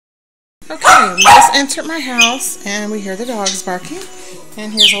Okay, we just entered my house and we hear the dogs barking.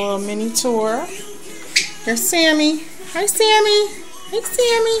 And here's a little mini tour. There's Sammy. Hi, Sammy. Hey,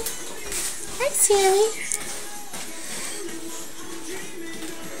 Sammy. Hi, Sammy.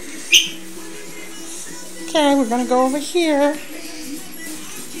 Okay, we're going to go over here.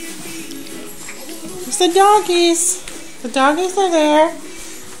 There's the doggies. The doggies are there.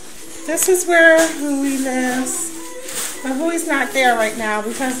 This is where Hui lives. But Hui's not there right now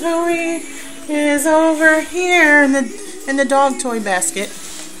because Hui is over here in the dog toy basket.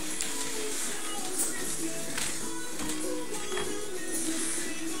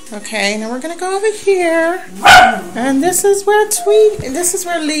 Okay, now we're gonna go over here, and this is where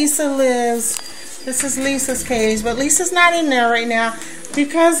Lisa lives. This is Lisa's cage, but Lisa's not in there right now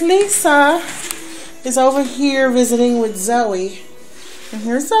because Lisa is over here visiting with Zoe. And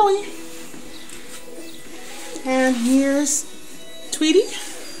here's Zoe. And here's Tweety.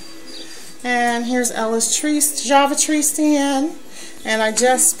 And here's Ella's Java tree stand. And I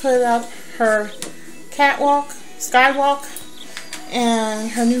just put up her skywalk,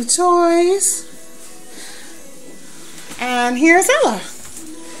 and her new toys. And here's Ella.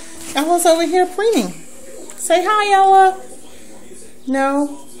 Ella's over here preening. Say hi, Ella.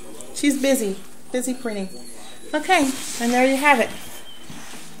 No, she's busy preening. Okay, and there you have it.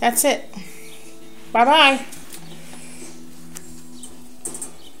 That's it. Bye-bye.